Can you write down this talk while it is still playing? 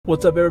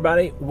What's up,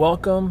 everybody?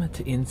 Welcome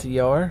to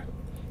NCR.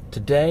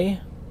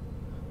 Today,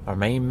 our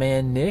main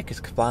man Nick is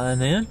flying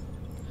in.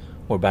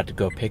 We're about to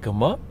go pick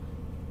him up,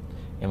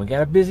 and we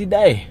got a busy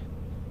day,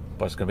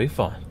 but it's gonna be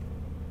fun.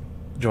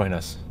 Join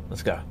us.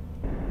 Let's go.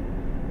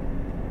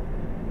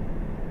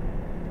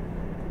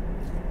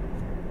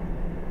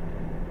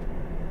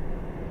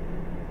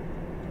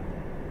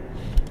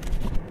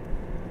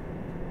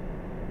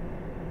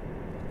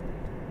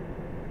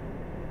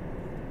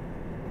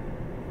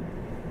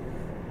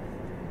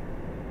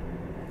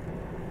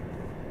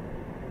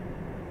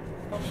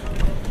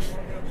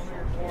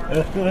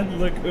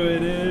 Look who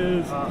it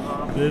is.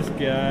 This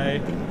guy.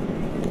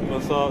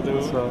 What's up, dude?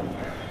 What's up?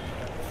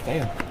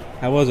 Damn.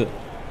 How was it?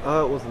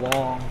 It was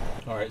long.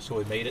 Alright, so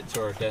we made it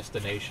to our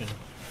destination.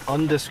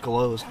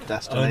 Undisclosed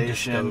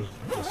destination.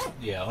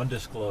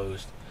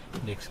 Undisclosed.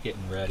 Nick's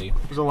getting ready.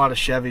 There's a lot of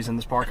Chevys in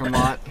this parking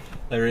lot.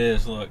 There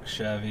is, look,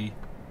 Chevy.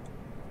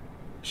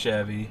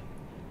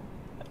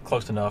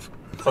 Close enough.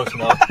 Close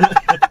enough.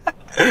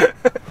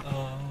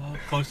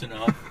 Close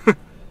enough.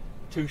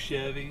 Two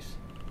Chevys.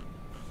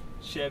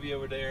 Chevy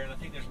over there, and I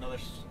think there's another.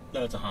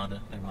 No, it's a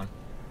Honda. Never mind.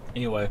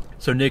 Anyway,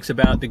 so Nick's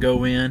about to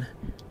go in.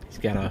 He's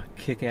got a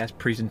kick-ass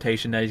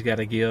presentation that he's got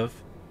to give.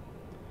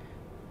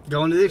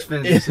 Going to the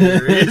Xfinity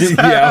Series.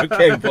 Yeah,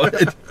 okay,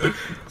 bud.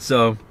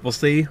 So we'll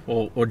see.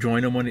 We'll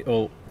join him when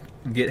we'll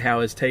get how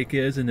his take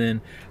is, and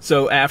then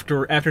so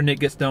after Nick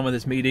gets done with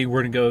this meeting,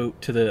 we're gonna go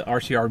to the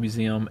RCR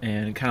museum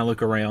and kind of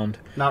look around.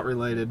 Not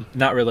related.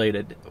 Not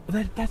related.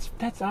 Well,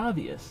 that's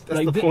obvious.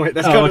 That's the point.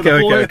 That's kind of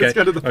the point. That's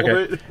kind of the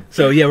point.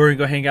 So yeah, we're gonna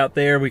go hang out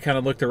there. We kind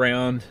of looked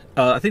around.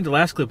 I think the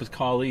last clip was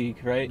Colleague,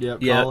 right? Yep,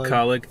 yeah,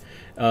 Colleague.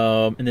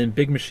 And then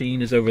Big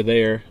Machine is over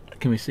there.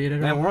 Can we see it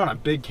at all? Man, we're on a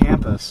big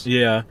campus.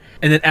 Yeah,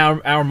 and then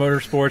our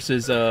Motorsports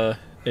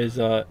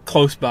is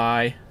close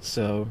by.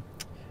 So,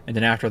 and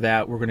then after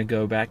that, we're gonna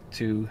go back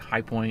to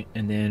High Point,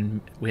 and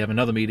then we have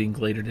another meeting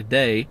later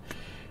today.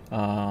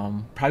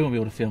 Probably won't be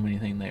able to film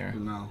anything there.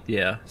 No.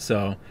 Yeah.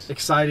 So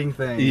exciting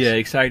things. Yeah,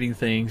 exciting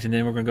things, and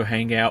then we're gonna go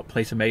hang out,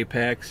 play some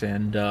Apex,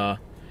 and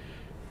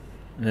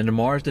then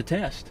tomorrow's the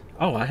test.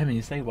 Oh, I haven't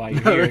even said why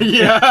you're here.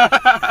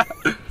 Yeah.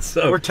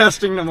 So we're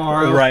testing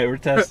tomorrow. Right, we're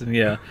testing.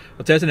 Yeah,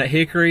 we're testing at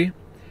Hickory.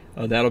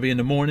 That'll be in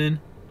the morning,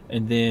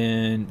 and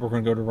then we're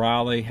gonna go to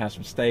Raleigh, have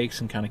some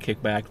steaks, and kind of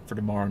kick back for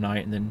tomorrow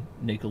night, and then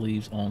Nick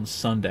leaves on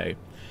Sunday.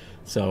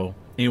 So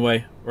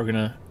anyway, we're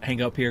gonna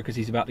hang up here because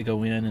he's about to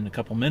go in a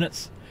couple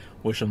minutes.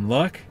 Wish him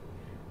luck,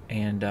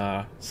 and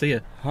see ya.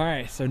 All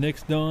right, so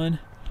Nick's done.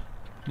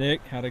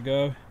 Nick, how'd it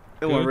go?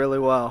 It went really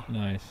well.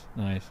 Nice.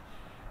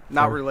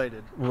 Not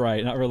related.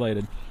 Right, not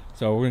related.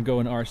 So we're gonna go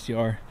in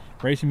RCR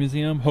Racing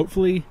Museum.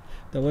 Hopefully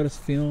they'll let us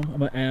film. I'm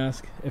gonna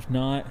ask. If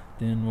not,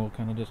 then we'll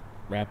kind of just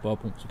wrap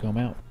up once we come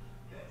out.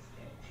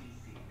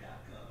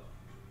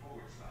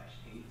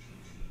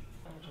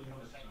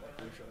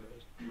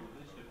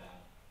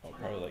 Oh,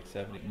 probably like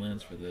 70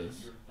 lens for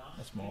this.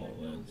 A smaller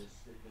lens.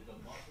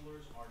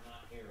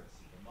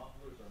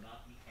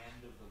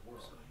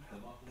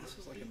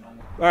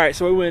 All right,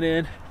 so we went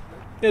in.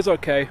 It was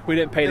okay. We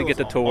didn't pay to get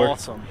the tour.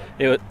 Awesome.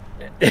 It was.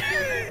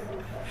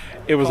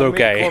 It was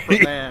okay.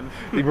 Corporate man.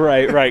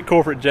 right.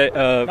 Corporate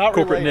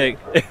Nick.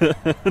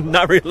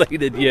 Not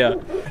related. Yeah.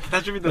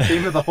 That should be the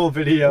theme of the whole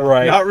video.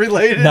 Right. Not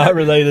related. Not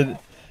related.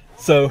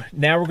 So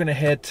now we're gonna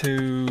head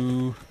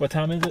to. What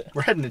time is it?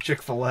 We're heading to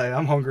Chick-fil-A.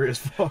 I'm hungry as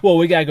fuck. Well,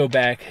 we gotta go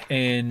back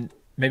and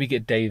maybe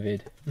get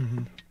David.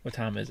 Mm-hmm. What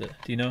time is it?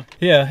 Do you know?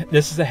 Yeah.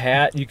 This is a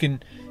hat. You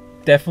can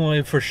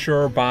definitely for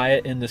sure buy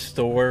it in the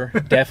store.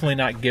 Definitely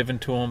not given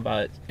to them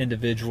by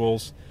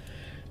individuals.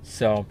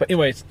 So, but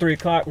anyway, it's 3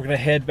 o'clock. We're gonna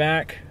head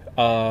back.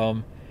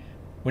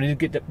 We need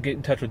to get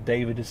in touch with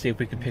David to see if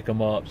we can pick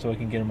him up so we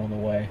can get him on the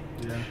way.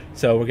 Yeah.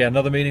 So we got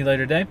another meeting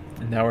later today,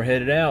 and now we're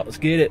headed out. Let's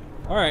get it.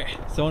 All right.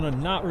 So on a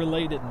not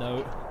related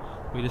note,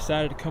 we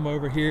decided to come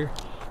over here.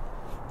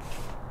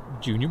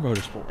 Junior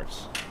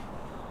Motorsports.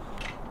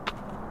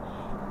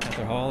 Got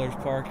their haulers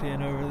parked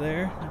in over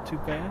there. Not too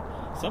bad.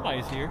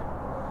 Somebody's here.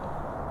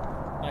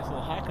 Nice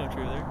little high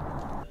country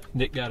there.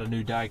 Nick got a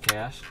new die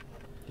cast.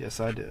 Yes,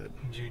 I did.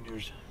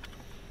 Junior's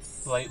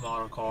late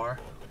model car.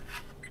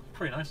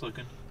 Pretty nice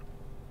looking.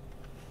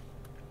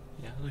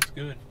 Yeah, it looks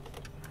good.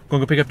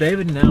 Gonna go pick up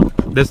David now.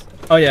 This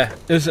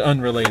is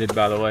unrelated,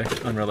 by the way.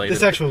 Unrelated.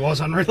 This actually was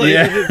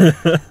unrelated.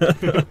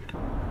 Yeah.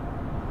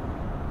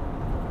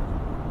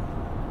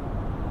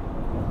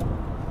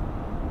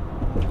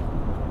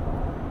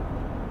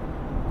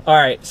 All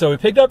right, so we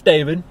picked up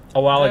David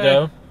a while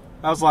ago.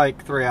 That was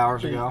like 3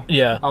 hours ago.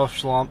 Yeah. I was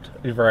slumped.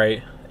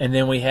 Right. And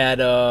then we had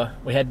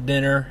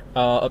dinner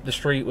up the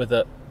street with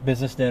a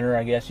business dinner,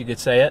 I guess you could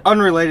say it.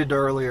 Unrelated to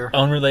earlier.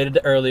 Unrelated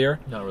to earlier.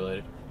 Not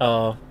related.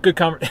 Good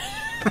conversation.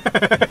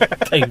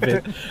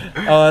 David.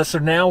 So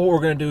now what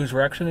we're going to do is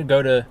we're actually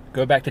going to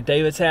go back to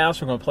David's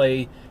house. We're going to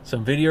play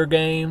some video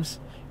games.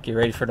 Get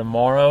ready for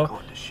tomorrow.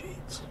 Going to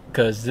Sheets.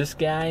 Because this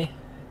guy,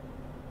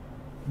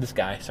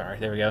 sorry,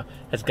 there we go,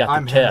 has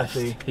got the test.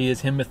 Himothy. He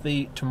is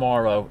Himothy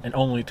tomorrow and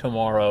only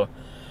tomorrow.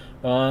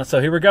 So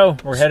here we go.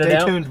 We're headed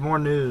out. Stay tuned. More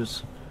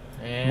news.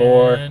 And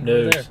more we're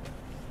news. there.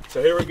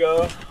 So here we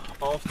go,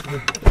 off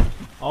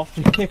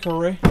to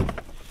Hickory.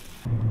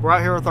 We're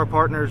out here with our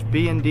partners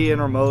B&D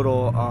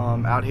Intermodal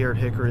out here at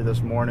Hickory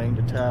this morning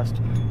to test,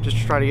 just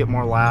to try to get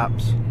more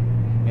laps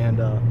and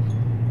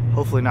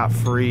hopefully not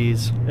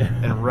freeze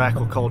and wreck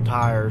with cold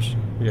tires.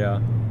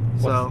 Yeah.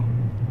 So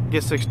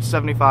get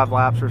 75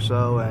 laps or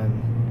so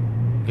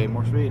and gain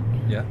more speed.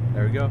 Yeah,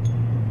 there we go.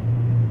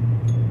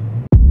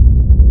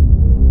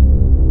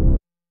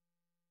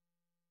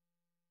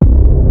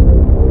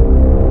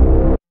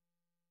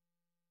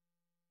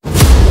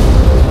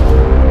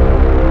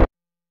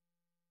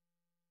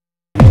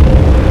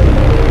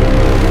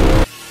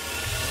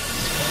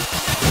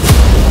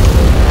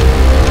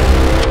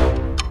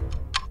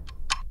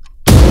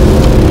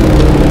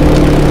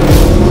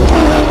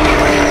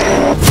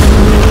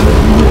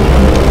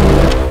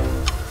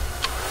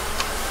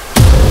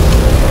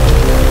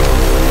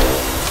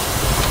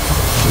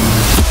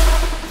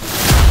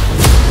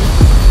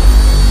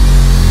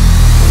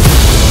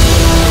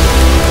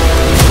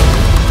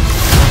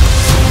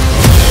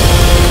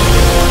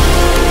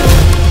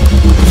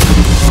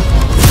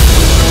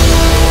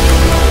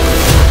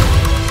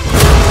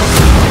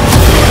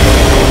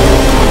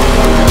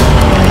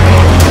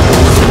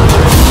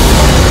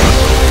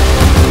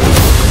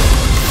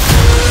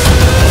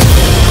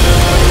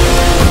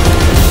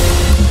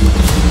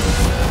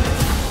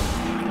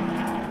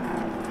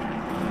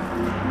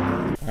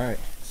 Alright,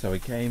 so we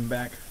came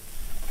back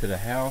to the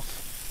house.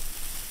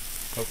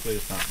 Hopefully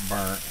it's not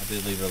burnt. I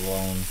did leave it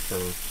alone for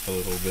a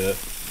little bit.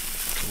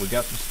 We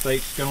got some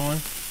steaks going.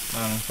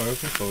 Not in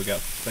focus, but we got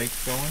some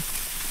steaks going.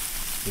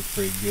 Looks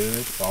pretty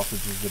good.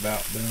 Sausage is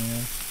about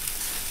done.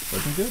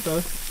 Looking good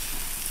though.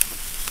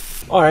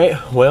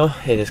 Alright, well,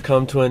 it has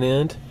come to an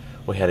end.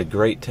 We had a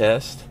great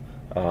test.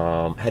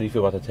 How do you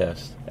feel about the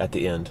test at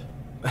the end?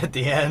 At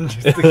the end,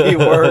 the key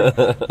word.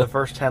 The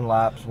first 10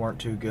 laps weren't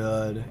too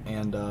good,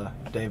 and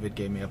David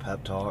gave me a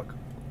pep talk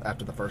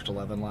after the first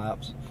 11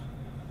 laps.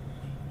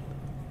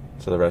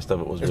 So the rest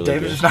of it was really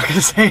David's good. just not going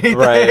to say anything.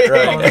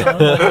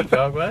 Right.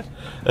 Dog what?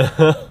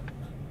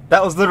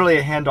 That was literally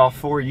a handoff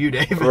for you,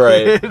 David.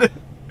 Right. I'm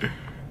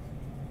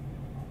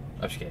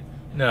just kidding.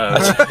 No,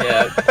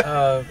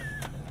 yeah.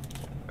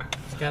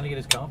 He's got to get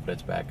his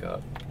confidence back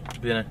up. It's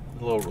been a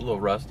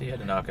little rusty. Had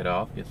to knock it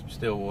off, get some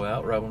steel wool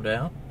out, rub them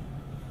down.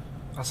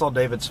 I saw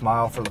David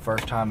smile for the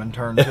first time in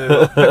turn 2.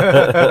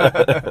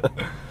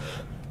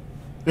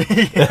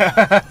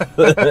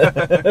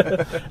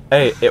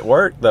 Hey, it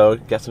worked though.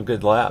 Got some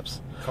good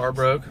laps. Car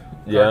broke.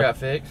 Yeah. Car got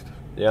fixed.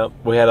 Yeah,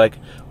 we had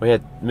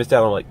missed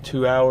out on like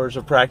 2 hours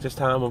of practice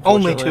time. Only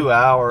Unfortunately. 2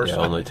 hours. Yeah,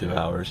 only 2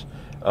 hours.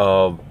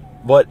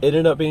 But it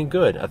ended up being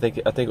good. I think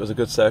it was a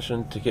good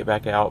session to get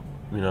back out.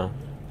 You know,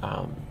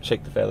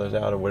 shake the feathers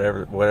out or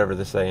whatever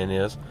the saying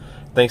is.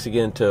 Thanks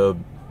again to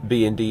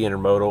B&D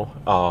Intermodal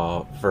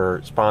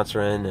for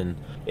sponsoring, and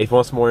if you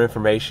want some more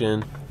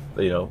information,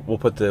 you know, we'll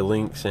put the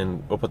links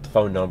and we'll put the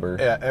phone number.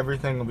 Yeah,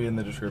 everything will be in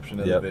the description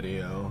of the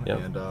video. Yep.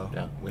 And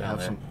we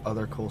have some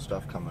other cool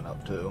stuff coming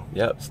up too.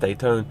 Yep, stay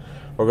tuned.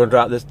 We're gonna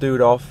drop this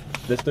dude off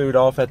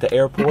at the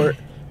airport,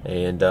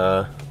 and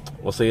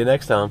we'll see you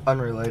next time.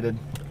 Unrelated.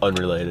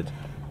 Unrelated.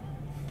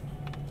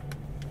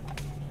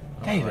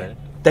 David.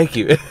 Thank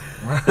you.